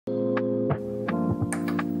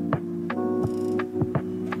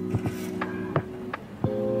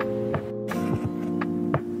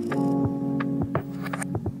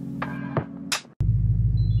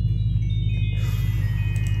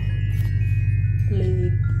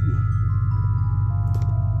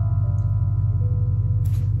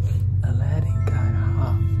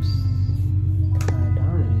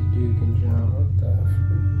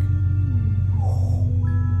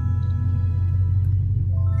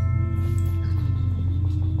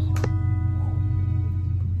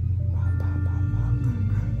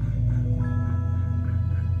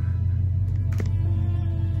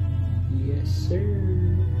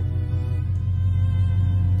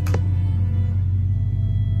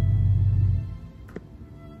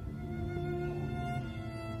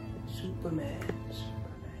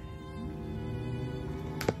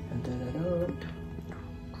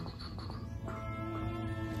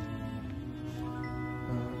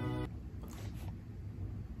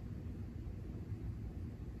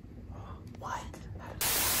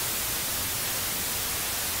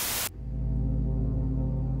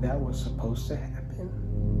was supposed to happen.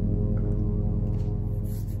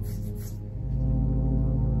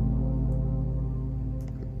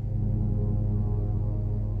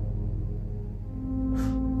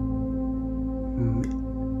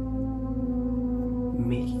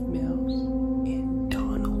 Mickey Mouse and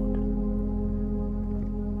Donald.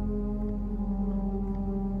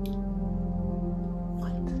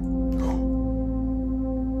 What?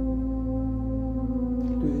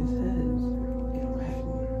 Dude, his head is,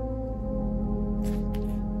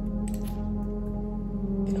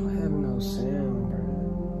 it don't have no sound, bro.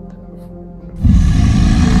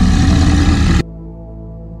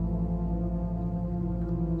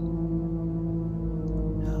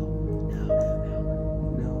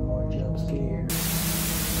 No more jump scares.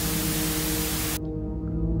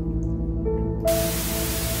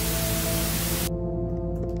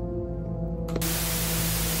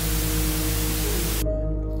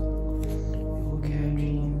 It will capture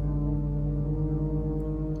you.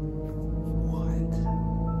 What?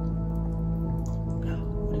 No,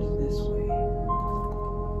 what is this way?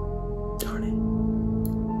 Darn it.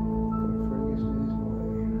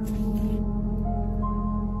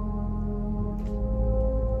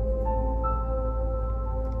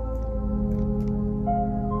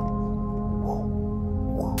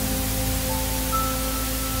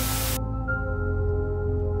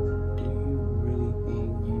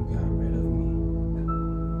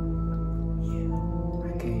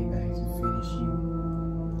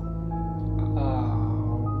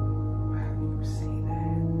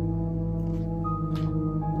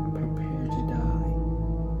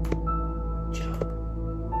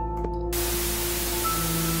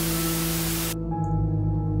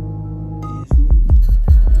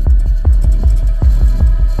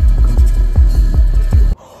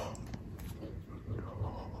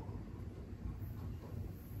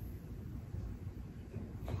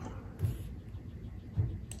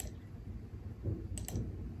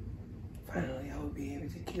 Finally, I will be able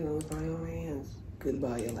to kill him with my own hands.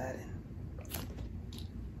 Goodbye, Aladdin.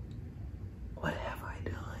 What have I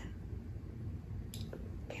done?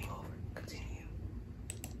 Game over. Continue.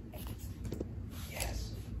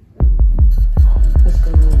 Yes. Oh, let's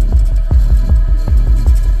go.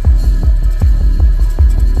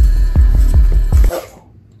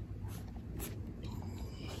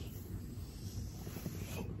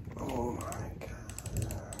 Oh my God.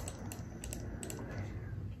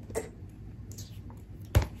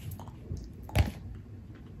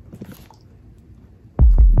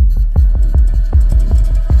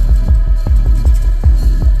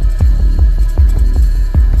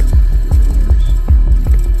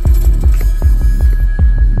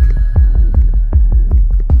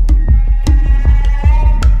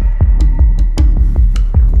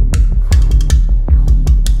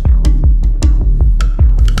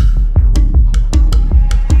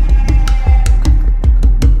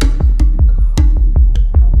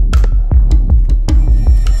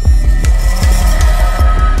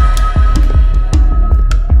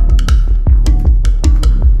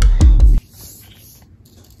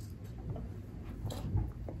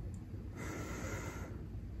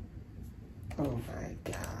 Oh my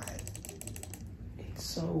God. It's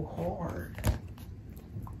so hard.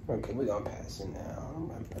 Okay, we're gonna pass it now.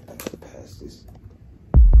 I'm about to pass this.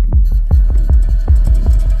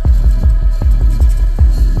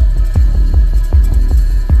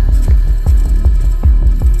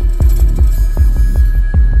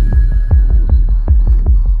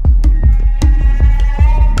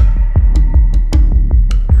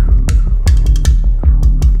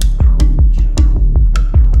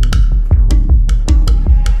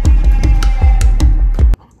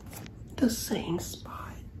 The same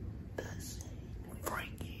spot. The same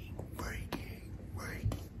breaking.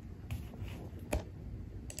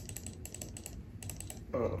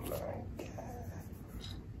 Oh my God.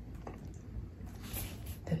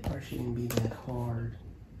 That part shouldn't be that hard.